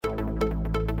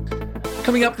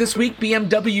Coming up this week,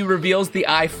 BMW reveals the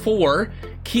i4,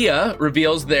 Kia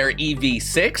reveals their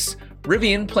EV6,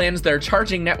 Rivian plans their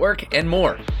charging network, and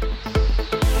more.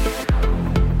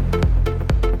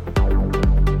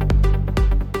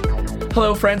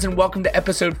 Hello, friends, and welcome to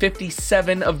episode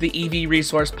 57 of the EV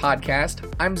Resource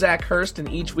Podcast. I'm Zach Hurst, and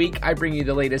each week I bring you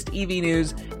the latest EV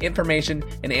news, information,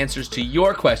 and answers to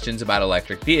your questions about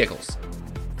electric vehicles.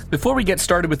 Before we get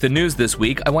started with the news this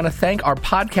week, I want to thank our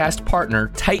podcast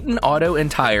partner, Titan Auto and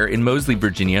Tire in Moseley,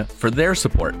 Virginia, for their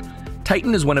support.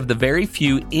 Titan is one of the very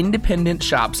few independent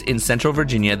shops in Central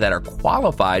Virginia that are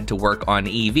qualified to work on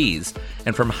EVs,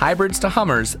 and from hybrids to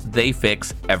Hummers, they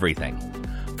fix everything.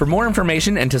 For more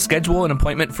information and to schedule an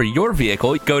appointment for your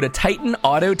vehicle, go to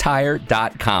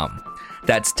TitanAutoTire.com.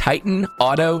 That's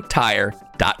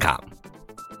TitanAutoTire.com.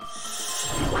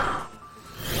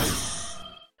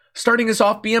 Starting us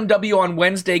off, BMW on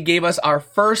Wednesday gave us our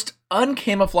first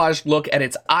uncamouflaged look at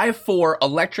its i4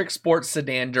 electric sports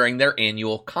sedan during their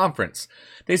annual conference.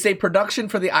 They say production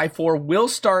for the i4 will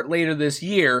start later this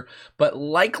year, but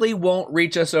likely won't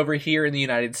reach us over here in the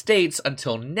United States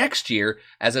until next year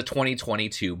as a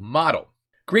 2022 model.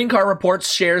 Green Car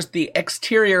Reports shares the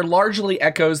exterior largely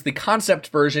echoes the concept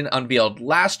version unveiled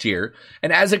last year,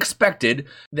 and as expected,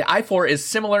 the i4 is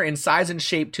similar in size and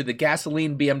shape to the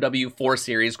gasoline BMW 4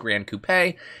 Series Gran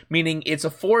Coupe, meaning it's a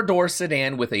four-door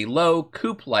sedan with a low,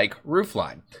 coupe-like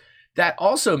roofline. That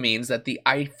also means that the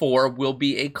i4 will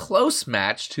be a close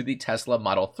match to the Tesla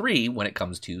Model 3 when it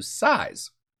comes to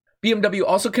size. BMW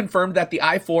also confirmed that the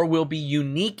i4 will be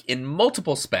unique in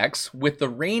multiple specs, with the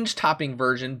range-topping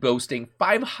version boasting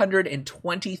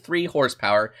 523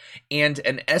 horsepower and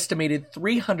an estimated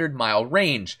 300-mile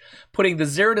range, putting the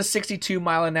 0 to 62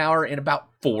 mile an hour in about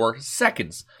 4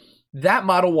 seconds. That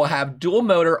model will have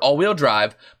dual-motor all-wheel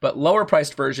drive, but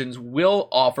lower-priced versions will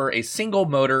offer a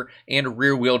single-motor and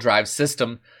rear-wheel drive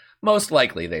system, most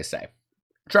likely, they say.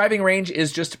 Driving range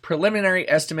is just a preliminary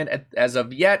estimate as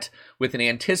of yet, with an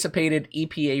anticipated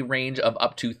EPA range of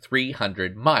up to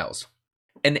 300 miles.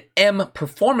 An M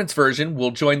performance version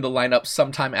will join the lineup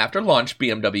sometime after launch,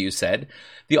 BMW said.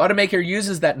 The automaker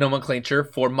uses that nomenclature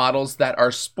for models that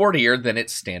are sportier than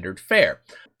its standard fare.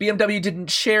 BMW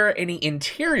didn't share any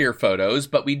interior photos,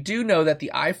 but we do know that the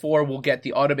i4 will get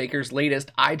the automaker's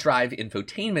latest iDrive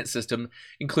infotainment system,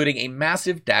 including a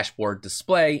massive dashboard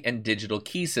display and digital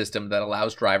key system that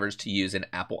allows drivers to use an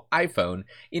Apple iPhone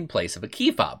in place of a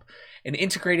key fob. An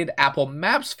integrated Apple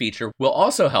Maps feature will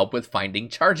also help with finding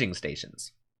charging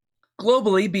stations.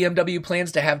 Globally, BMW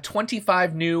plans to have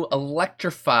 25 new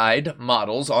electrified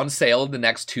models on sale in the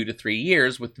next 2 to 3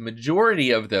 years, with the majority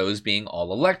of those being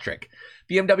all electric.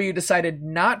 BMW decided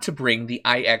not to bring the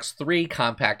iX3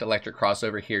 compact electric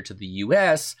crossover here to the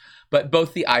US, but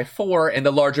both the i4 and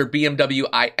the larger BMW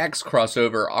iX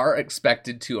crossover are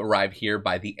expected to arrive here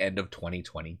by the end of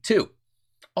 2022.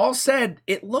 All said,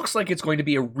 it looks like it's going to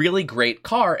be a really great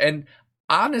car, and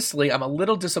honestly, I'm a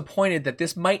little disappointed that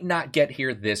this might not get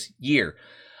here this year.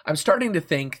 I'm starting to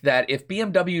think that if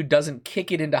BMW doesn't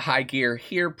kick it into high gear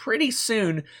here pretty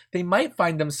soon, they might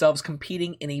find themselves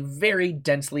competing in a very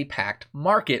densely packed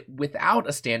market without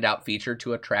a standout feature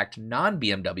to attract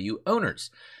non-BMW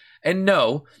owners. And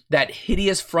no, that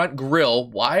hideous front grille,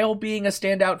 while being a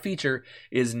standout feature,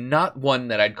 is not one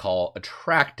that I'd call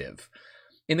attractive.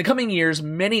 In the coming years,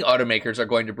 many automakers are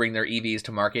going to bring their EVs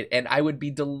to market, and I would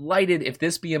be delighted if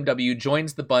this BMW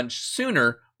joins the bunch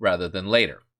sooner rather than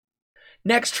later.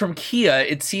 Next, from Kia,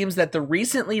 it seems that the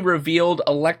recently revealed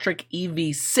electric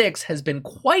EV6 has been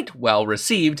quite well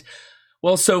received.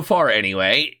 Well, so far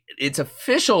anyway. Its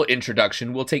official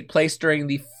introduction will take place during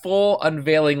the full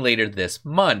unveiling later this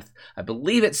month. I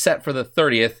believe it's set for the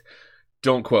 30th.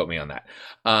 Don't quote me on that.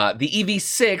 The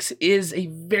EV6 is a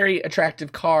very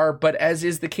attractive car, but as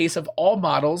is the case of all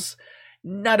models,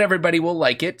 not everybody will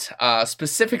like it.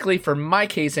 Specifically for my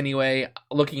case anyway,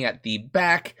 looking at the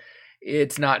back,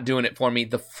 it's not doing it for me.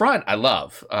 The front, I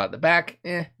love. The back,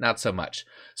 not so much.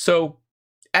 So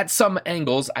at some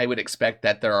angles, I would expect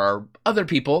that there are other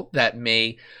people that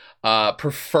may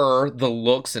prefer the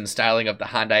looks and styling of the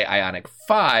Hyundai Ioniq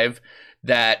 5.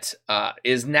 That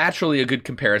is naturally a good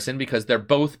comparison because they're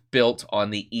both built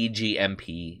on the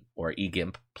eGMP or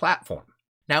eGIMP platform.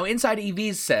 Now, Inside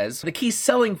EVs says the key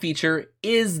selling feature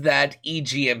is that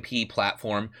eGMP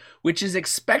platform, which is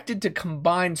expected to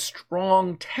combine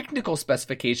strong technical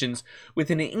specifications with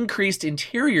an increased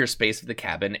interior space of the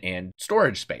cabin and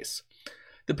storage space.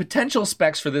 The potential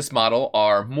specs for this model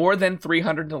are more than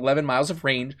 311 miles of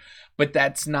range, but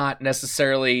that's not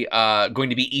necessarily going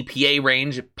to be EPA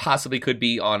range. It possibly could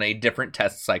be on a different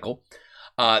test cycle.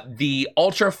 The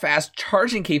ultra-fast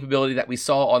charging capability that we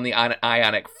saw on the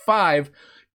Ioniq 5,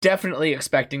 definitely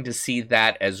expecting to see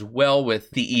that as well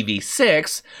with the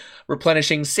EV6,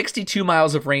 replenishing 62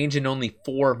 miles of range in only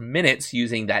 4 minutes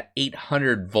using that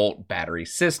 800-volt battery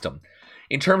system.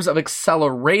 In terms of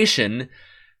acceleration,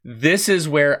 this is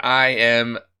where I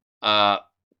am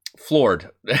floored,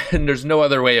 and there's no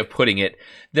other way of putting it.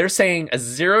 They're saying a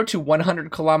 0 to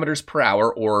 100 kilometers per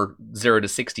hour, or 0 to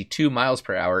 62 miles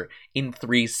per hour, in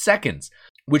 3 seconds,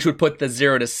 which would put the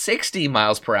 0 to 60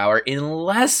 miles per hour in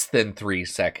less than 3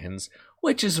 seconds,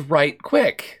 which is right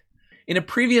quick. In a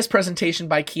previous presentation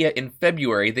by Kia in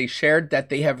February, they shared that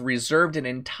they have reserved an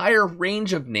entire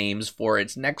range of names for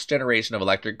its next generation of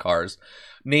electric cars,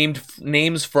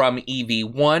 names from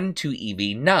EV1 to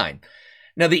EV9.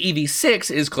 Now, the EV6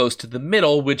 is close to the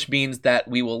middle, which means that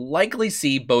we will likely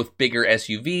see both bigger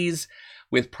SUVs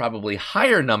with probably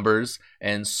higher numbers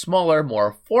and smaller,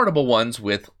 more affordable ones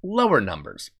with lower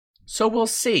numbers. So we'll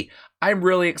see. I'm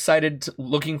really excited,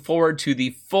 looking forward to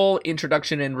the full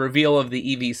introduction and reveal of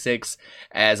the EV6,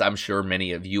 as I'm sure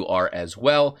many of you are as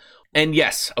well. And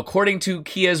yes, according to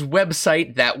Kia's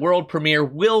website, that world premiere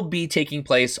will be taking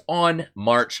place on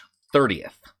March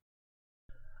 30th.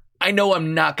 I know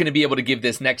I'm not going to be able to give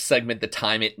this next segment the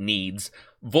time it needs.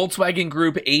 Volkswagen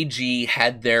Group AG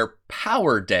had their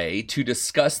Power Day to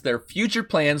discuss their future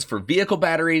plans for vehicle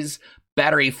batteries,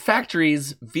 battery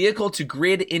factories,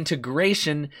 vehicle-to-grid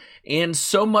integration, and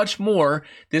so much more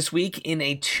this week in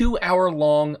a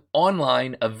 2-hour-long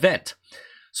online event.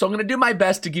 So I'm going to do my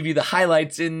best to give you the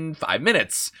highlights in 5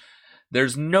 minutes.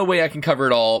 There's no way I can cover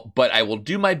it all, but I will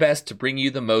do my best to bring you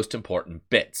the most important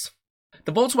bits.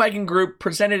 The Volkswagen Group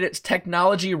presented its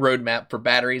technology roadmap for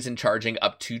batteries and charging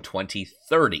up to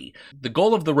 2030. The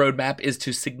goal of the roadmap is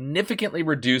to significantly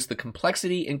reduce the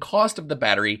complexity and cost of the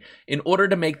battery in order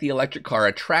to make the electric car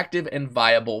attractive and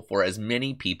viable for as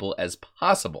many people as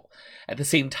possible. At the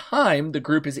same time, the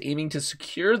group is aiming to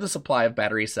secure the supply of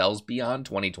battery cells beyond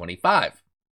 2025.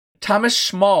 Thomas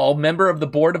Schmall, member of the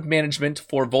board of management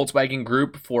for Volkswagen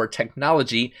Group for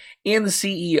Technology and the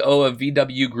CEO of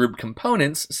VW Group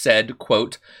Components, said,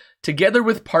 quote, "Together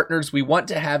with partners, we want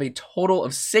to have a total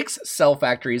of 6 cell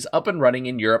factories up and running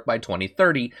in Europe by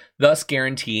 2030, thus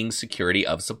guaranteeing security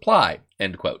of supply,"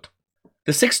 end quote.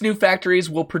 The 6 new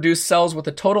factories will produce cells with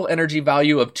a total energy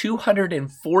value of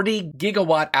 240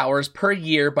 gigawatt hours per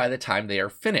year by the time they are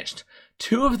finished.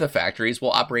 2 of the factories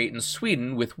will operate in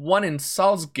Sweden, with 1 in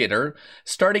Salzgitter,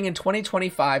 starting in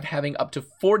 2025, having up to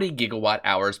 40 gigawatt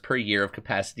hours per year of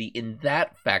capacity in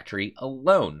that factory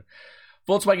alone.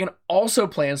 Volkswagen also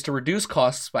plans to reduce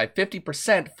costs by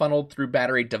 50% funneled through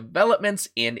battery developments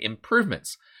and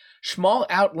improvements. Schmall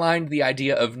outlined the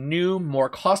idea of new, more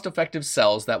cost-effective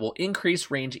cells that will increase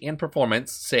range and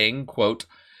performance, saying, quote,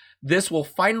 "This will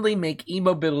finally make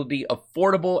e-mobility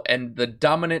affordable and the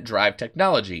dominant drive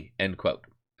technology," end quote.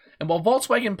 And while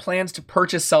Volkswagen plans to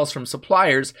purchase cells from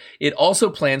suppliers, it also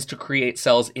plans to create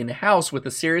cells in-house with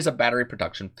a series of battery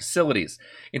production facilities.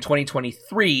 In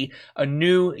 2023, a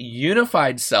new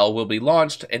unified cell will be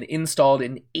launched and installed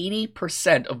in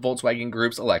 80% of Volkswagen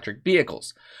Group's electric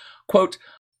vehicles. Quote,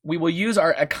 "We will use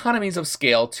our economies of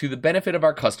scale to the benefit of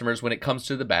our customers when it comes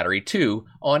to the battery too.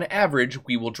 On average,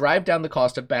 we will drive down the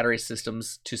cost of battery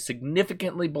systems to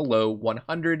significantly below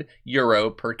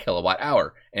 €100 per kilowatt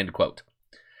hour," end quote.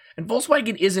 And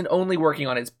Volkswagen isn't only working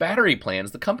on its battery plans,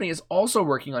 the company is also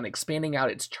working on expanding out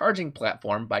its charging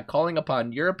platform by calling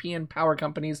upon European power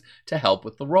companies to help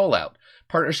with the rollout.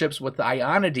 Partnerships with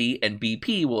Ionity and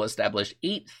BP will establish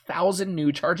 8,000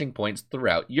 new charging points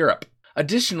throughout Europe.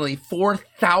 Additionally,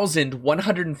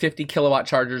 4,150 kilowatt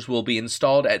chargers will be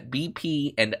installed at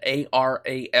BP and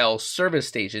ARAL service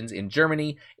stations in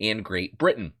Germany and Great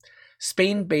Britain.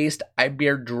 Spain-based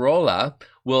Iberdrola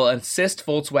will assist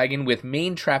Volkswagen with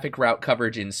main traffic route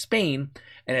coverage in Spain,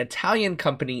 and Italian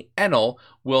company Enel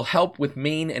will help with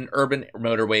main and urban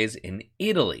motorways in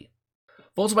Italy.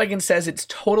 Volkswagen says its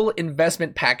total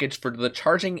investment package for the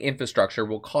charging infrastructure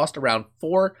will cost around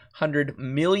 €400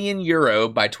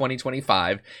 million by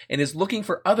 2025 and is looking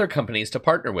for other companies to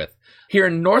partner with. Here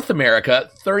in North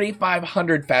America,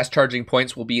 3,500 fast charging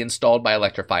points will be installed by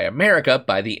Electrify America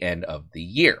by the end of the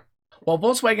year. While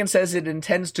Volkswagen says it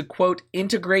intends to, quote,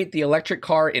 "integrate the electric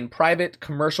car in private,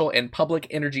 commercial, and public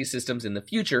energy systems in the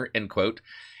future," end quote,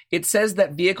 it says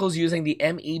that vehicles using the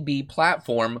MEB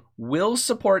platform will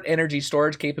support energy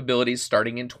storage capabilities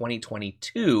starting in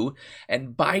 2022,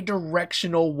 and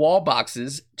bidirectional wall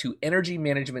boxes to energy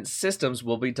management systems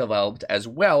will be developed as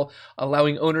well,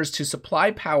 allowing owners to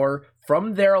supply power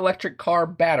from their electric car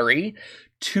battery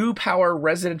to power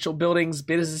residential buildings,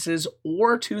 businesses,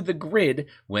 or to the grid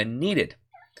when needed.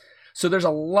 So there's a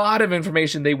lot of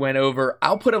information they went over.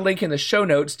 I'll put a link in the show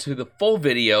notes to the full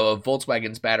video of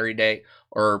Volkswagen's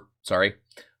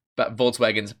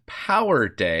Volkswagen's Power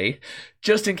Day,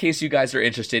 just in case you guys are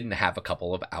interested and have a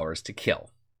couple of hours to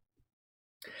kill.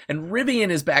 And Rivian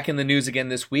is back in the news again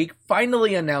this week,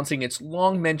 finally announcing its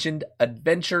long-mentioned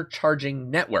Adventure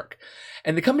Charging Network.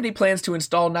 And the company plans to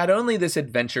install not only this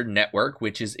Adventure Network,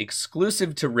 which is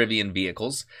exclusive to Rivian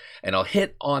vehicles, and I'll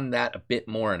hit on that a bit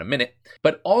more in a minute,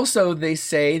 but also they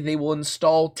say they will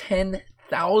install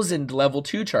 10,000 Level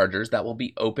 2 chargers that will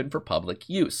be open for public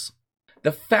use.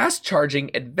 The Fast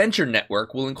Charging Adventure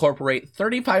Network will incorporate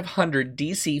 3,500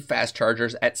 DC fast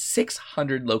chargers at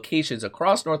 600 locations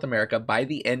across North America by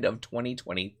the end of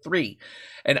 2023.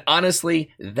 And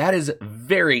honestly, that is a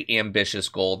very ambitious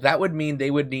goal. That would mean they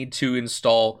would need to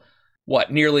install,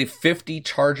 nearly 50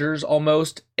 chargers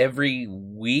almost every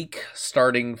week,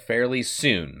 starting fairly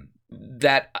soon.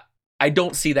 That I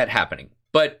don't see that happening,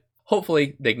 but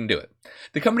hopefully they can do it.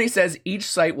 The company says each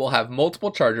site will have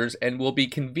multiple chargers and will be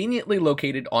conveniently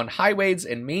located on highways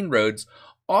and main roads,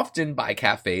 often by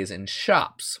cafes and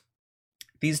shops.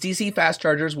 These DC fast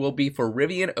chargers will be for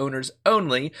Rivian owners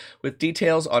only, with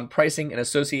details on pricing and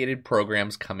associated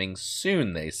programs coming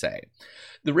soon, they say.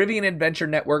 The Rivian Adventure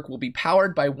Network will be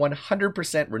powered by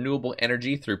 100% renewable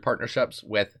energy through partnerships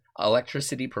with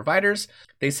electricity providers.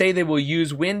 They say they will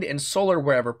use wind and solar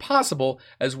wherever possible,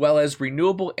 as well as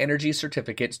renewable energy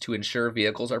certificates to ensure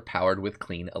vehicles are powered with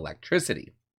clean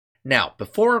electricity. Now,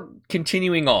 before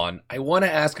continuing on, I want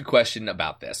to ask a question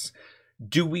about this.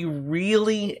 Do we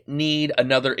really need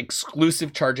another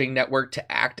exclusive charging network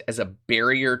to act as a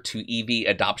barrier to EV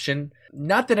adoption?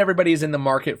 Not that everybody is in the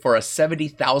market for a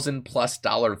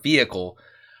 $70,000+ vehicle,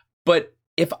 but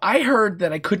if I heard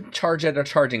that I couldn't charge at a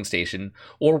charging station,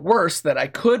 or worse, that I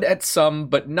could at some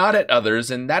but not at others,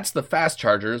 and that's the fast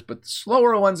chargers, but the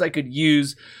slower ones I could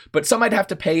use, but some I'd have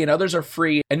to pay and others are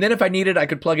free, and then if I needed I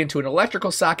could plug into an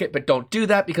electrical socket, but don't do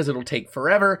that because it'll take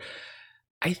forever.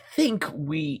 I think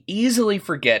we easily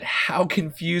forget how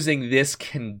confusing this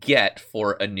can get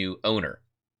for a new owner.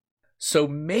 So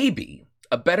maybe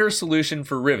a better solution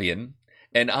for Rivian,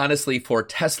 and honestly for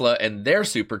Tesla and their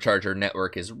supercharger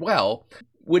network as well,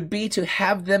 would be to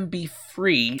have them be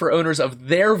free for owners of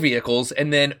their vehicles,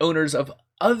 and then owners of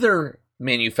other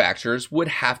manufacturers would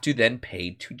have to then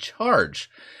pay to charge.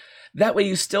 That way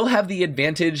you still have the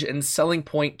advantage and selling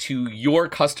point to your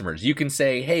customers. You can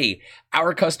say, hey,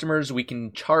 our customers, we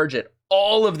can charge at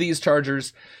all of these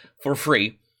chargers for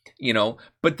free,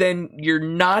 but then you're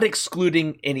not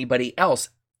excluding anybody else,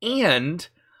 and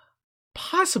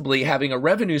possibly having a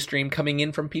revenue stream coming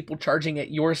in from people charging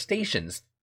at your stations.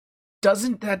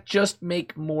 Doesn't that just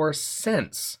make more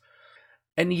sense?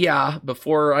 And yeah,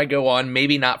 before I go on,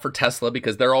 maybe not for Tesla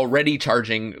because they're already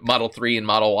charging Model 3 and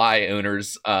Model Y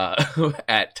owners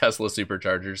at Tesla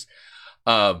superchargers.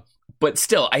 But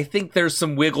still, I think there's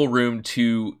some wiggle room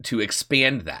to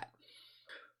expand that.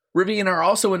 Rivian are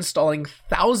also installing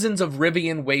thousands of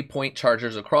Rivian Waypoint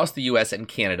chargers across the US and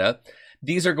Canada.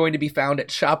 These are going to be found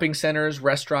at shopping centers,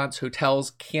 restaurants,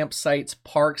 hotels, campsites,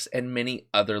 parks, and many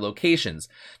other locations.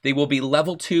 They will be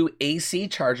level 2 AC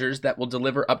chargers that will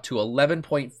deliver up to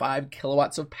 11.5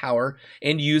 kilowatts of power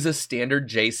and use a standard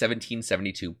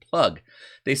J1772 plug.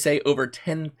 They say over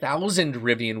 10,000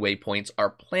 Rivian Waypoints are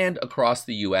planned across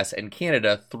the US and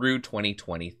Canada through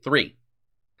 2023.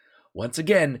 Once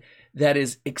again, that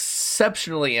is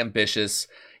exceptionally ambitious.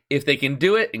 If they can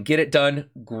do it and get it done,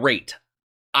 great.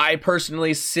 I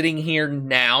personally, sitting here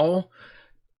now,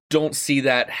 don't see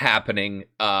that happening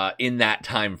in that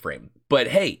time frame. But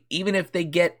hey, even if they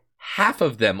get half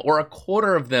of them or a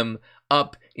quarter of them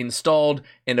up, installed,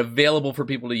 and available for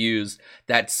people to use,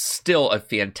 that's still a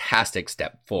fantastic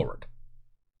step forward.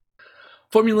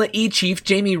 Formula E chief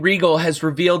Jamie Regal has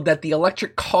revealed that the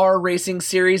electric car racing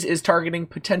series is targeting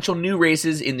potential new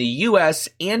races in the US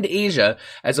and Asia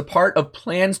as a part of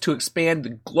plans to expand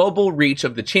the global reach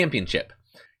of the championship.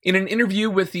 In an interview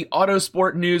with the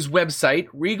Autosport News website,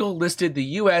 Regal listed the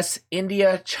US,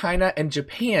 India, China, and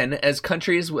Japan as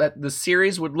countries that the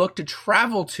series would look to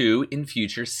travel to in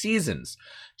future seasons.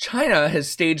 China has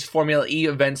staged Formula E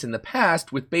events in the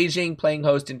past, with Beijing playing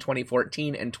host in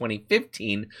 2014 and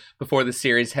 2015 before the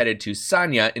series headed to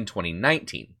Sanya in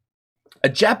 2019. A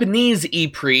Japanese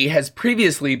E-Prix has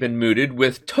previously been mooted,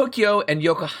 with Tokyo and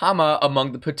Yokohama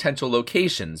among the potential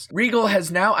locations. Regal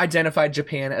has now identified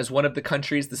Japan as one of the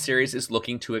countries the series is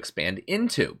looking to expand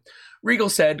into. Regal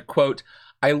said, quote,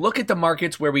 I look at the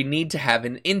markets where we need to have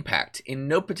an impact. In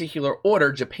no particular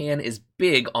order, Japan is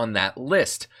big on that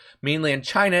list. Mainland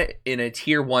China, in a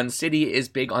tier 1 city, is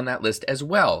big on that list as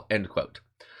well, end quote.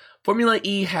 Formula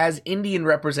E has Indian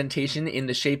representation in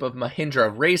the shape of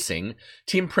Mahindra Racing.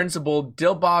 Team principal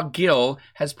Dilbagh Gill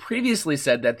has previously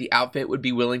said that the outfit would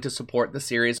be willing to support the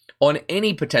series on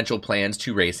any potential plans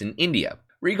to race in India.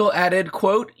 Regal added,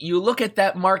 quote, "You look at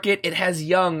that market, it has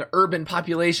young, urban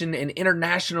population and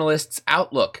internationalists'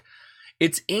 outlook.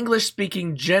 It's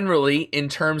English-speaking generally in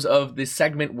terms of the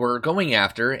segment we're going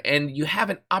after, and you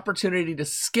have an opportunity to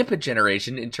skip a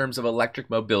generation in terms of electric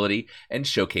mobility and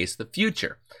showcase the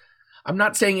future. I'm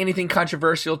not saying anything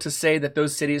controversial to say that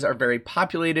those cities are very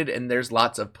populated and there's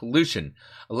lots of pollution.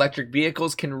 Electric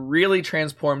vehicles can really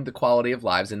transform the quality of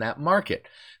lives in that market.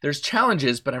 There's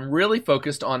challenges, but I'm really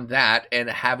focused on that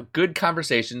and have good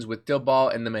conversations with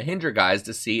Dilbagh and the Mahindra guys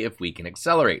to see if we can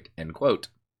accelerate," end quote.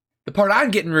 The part I'm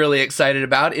getting really excited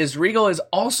about is Regal is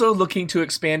also looking to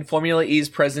expand Formula E's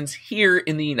presence here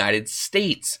in the United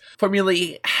States. Formula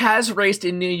E has raced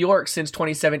in New York since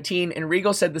 2017, and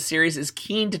Regal said the series is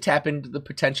keen to tap into the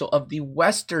potential of the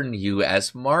Western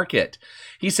U.S. market.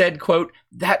 He said, quote,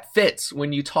 "That fits.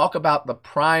 When you talk about the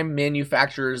prime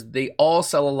manufacturers, they all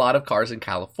sell a lot of cars in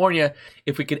California.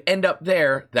 If we could end up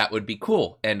there, that would be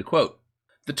cool," end quote.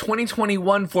 The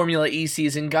 2021 Formula E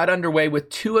season got underway with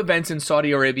 2 events in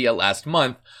Saudi Arabia last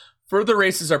month. Further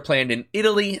races are planned in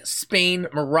Italy, Spain,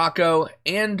 Morocco,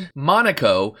 and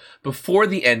Monaco before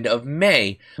the end of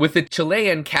May, with the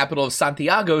Chilean capital of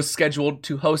Santiago scheduled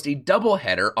to host a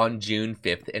doubleheader on June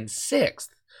 5th and 6th.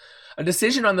 A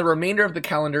decision on the remainder of the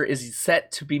calendar is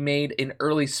set to be made in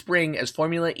early spring as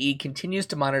Formula E continues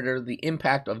to monitor the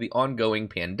impact of the ongoing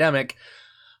pandemic.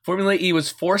 Formula E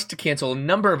was forced to cancel a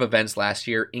number of events last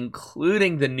year,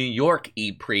 including the New York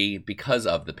E-Prix, because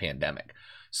of the pandemic.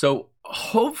 So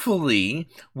hopefully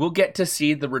we'll get to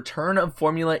see the return of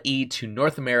Formula E to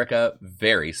North America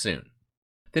very soon.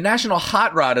 The National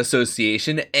Hot Rod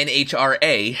Association,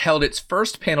 NHRA, held its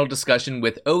first panel discussion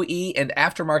with OE and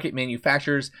aftermarket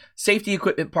manufacturers, safety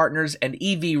equipment partners, and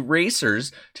EV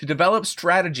racers to develop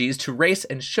strategies to race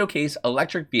and showcase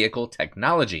electric vehicle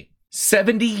technology.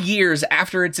 70 years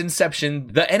after its inception,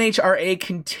 the NHRA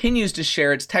continues to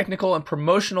share its technical and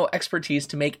promotional expertise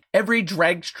to make every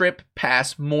drag strip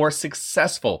pass more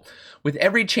successful. With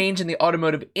every change in the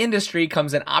automotive industry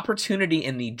comes an opportunity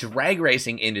in the drag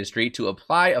racing industry to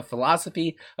apply a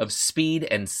philosophy of speed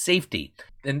and safety.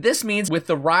 And this means with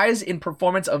the rise in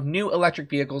performance of new electric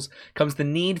vehicles comes the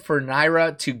need for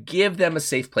NYRA to give them a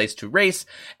safe place to race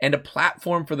and a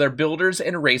platform for their builders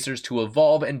and racers to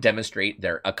evolve and demonstrate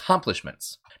their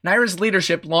accomplishments. NYRA's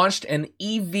leadership launched an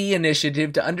EV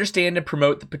initiative to understand and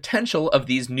promote the potential of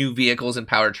these new vehicles and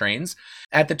powertrains.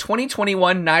 At the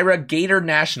 2021 NYRA Gator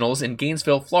Nationals in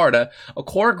Gainesville, Florida, a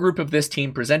core group of this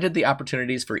team presented the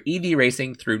opportunities for EV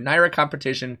racing through NYRA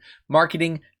competition,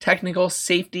 marketing, technical,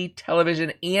 safety,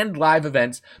 television, and live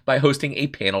events by hosting a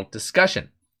panel discussion.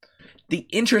 The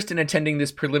interest in attending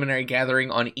this preliminary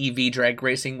gathering on EV drag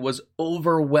racing was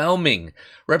overwhelming.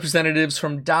 Representatives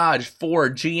from Dodge,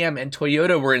 Ford, GM, and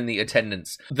Toyota were in the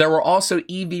attendance. There were also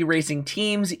EV racing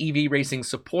teams, EV racing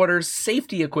supporters,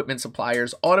 safety equipment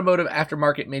suppliers, automotive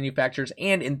aftermarket manufacturers,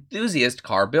 and enthusiast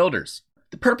car builders.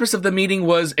 The purpose of the meeting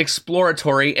was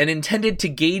exploratory and intended to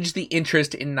gauge the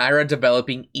interest in NYRA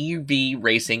developing EV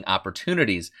racing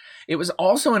opportunities. It was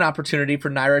also an opportunity for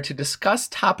NYRA to discuss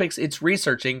topics it's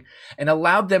researching and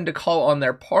allowed them to call on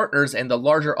their partners and the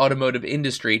larger automotive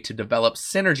industry to develop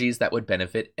synergies that would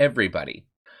benefit everybody.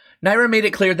 NYRA made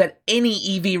it clear that any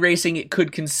EV racing it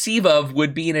could conceive of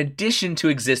would be in addition to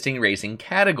existing racing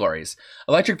categories.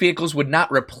 Electric vehicles would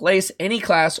not replace any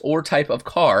class or type of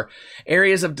car.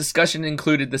 Areas of discussion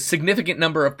included the significant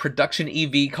number of production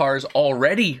EV cars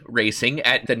already racing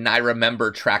at the NYRA member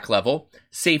track level,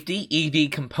 safety, EV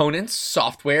components,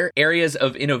 software, areas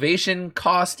of innovation,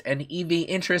 cost, and EV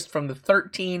interest from the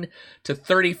 13 to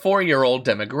 34-year-old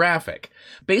demographic.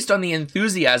 Based on the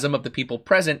enthusiasm of the people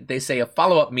present, they say a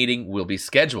follow-up meeting will be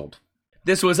scheduled.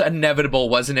 This was inevitable,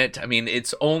 wasn't it? I mean,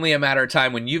 it's only a matter of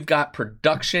time when you've got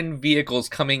production vehicles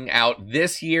coming out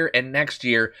this year and next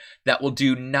year that will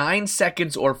do 9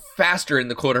 seconds or faster in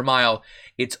the quarter mile.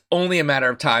 It's only a matter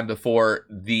of time before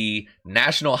the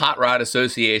National Hot Rod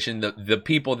Association, the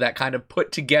people that kind of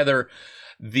put together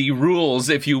the rules,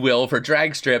 if you will, for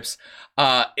drag strips,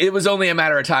 it was only a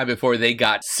matter of time before they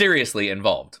got seriously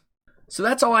involved. So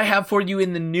that's all I have for you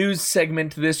in the news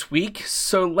segment this week.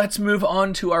 So let's move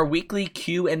on to our weekly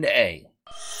Q&A.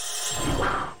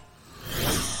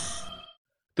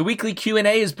 The The weekly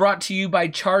Q&A is brought to you by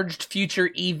Charged Future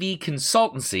EV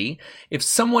Consultancy. If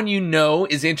someone you know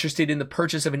is interested in the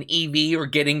purchase of an EV or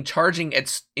getting charging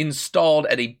installed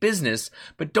at a business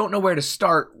but don't know where to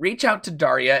start, reach out to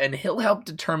Daria and he'll help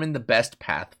determine the best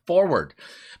path forward.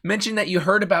 Mention that you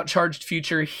heard about Charged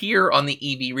Future here on the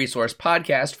EV Resource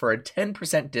Podcast for a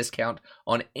 10% discount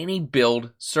on any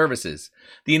build services.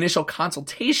 The initial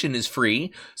consultation is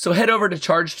free, so head over to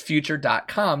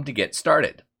chargedfuture.com to get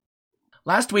started.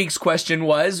 Last week's question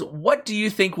was, what do you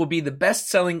think will be the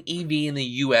best-selling EV in the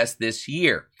US this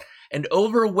year? And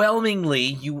overwhelmingly,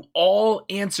 you all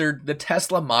answered the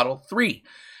Tesla Model 3.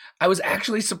 I was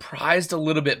actually surprised a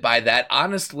little bit by that.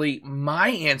 Honestly, my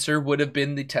answer would have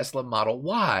been the Tesla Model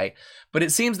Y, but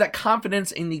it seems that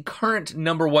confidence in the current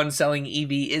number one selling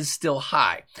EV is still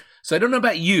high. So I don't know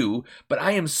about you, but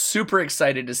I am super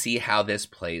excited to see how this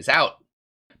plays out.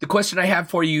 The question I have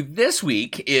for you this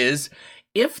week is,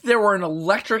 if there were an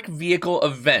electric vehicle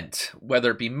event,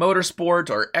 whether it be motorsport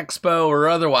or expo or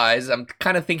otherwise, I'm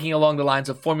kind of thinking along the lines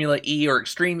of Formula E or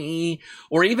Extreme E,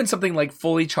 or even something like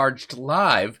Fully Charged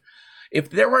Live, if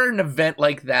there were an event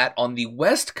like that on the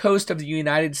west coast of the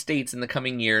United States in the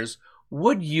coming years,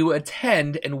 would you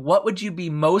attend, and what would you be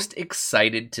most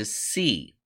excited to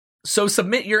see? So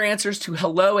submit your answers to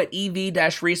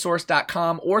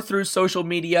hello@ev-resource.com or through social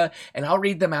media, and I'll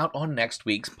read them out on next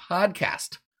week's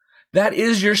podcast. That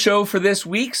is your show for this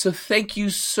week, so thank you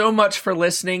so much for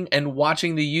listening and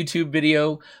watching the YouTube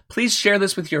video. Please share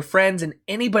this with your friends and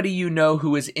anybody you know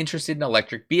who is interested in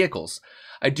electric vehicles.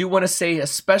 I do want to say a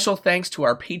special thanks to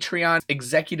our Patreon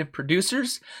executive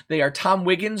producers. They are Tom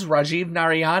Wiggins, Rajiv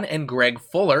Narayan, and Greg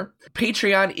Fuller.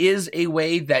 Patreon is a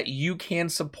way that you can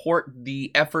support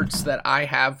the efforts that I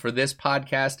have for this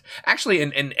podcast, actually,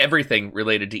 and everything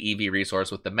related to EV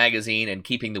Resource with the magazine and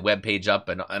keeping the webpage up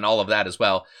and all of that as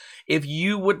well. If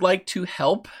you would like to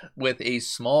help with a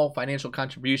small financial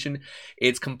contribution,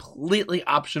 it's completely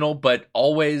optional, but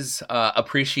always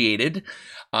appreciated.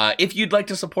 If you'd like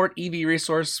to support EV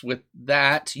Resource with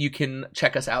that, you can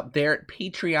check us out there at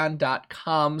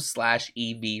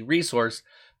patreon.com/EV Resource.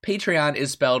 Patreon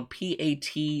is spelled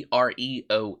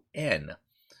Patreon.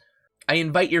 I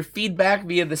invite your feedback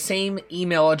via the same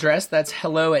email address. That's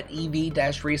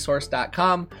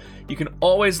hello@ev-resource.com. You can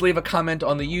always leave a comment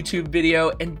on the YouTube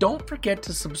video, and don't forget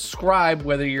to subscribe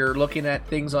whether you're looking at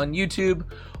things on YouTube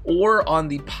or on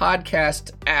the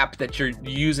podcast app that you're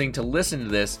using to listen to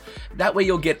this. That way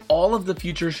you'll get all of the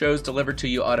future shows delivered to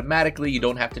you automatically. You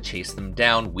don't have to chase them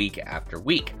down week after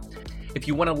week. If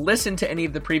you want to listen to any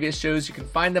of the previous shows, you can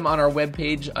find them on our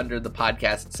webpage under the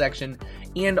podcast section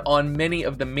and on many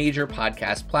of the major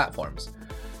podcast platforms.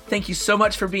 Thank you so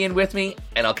much for being with me,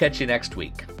 and I'll catch you next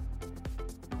week.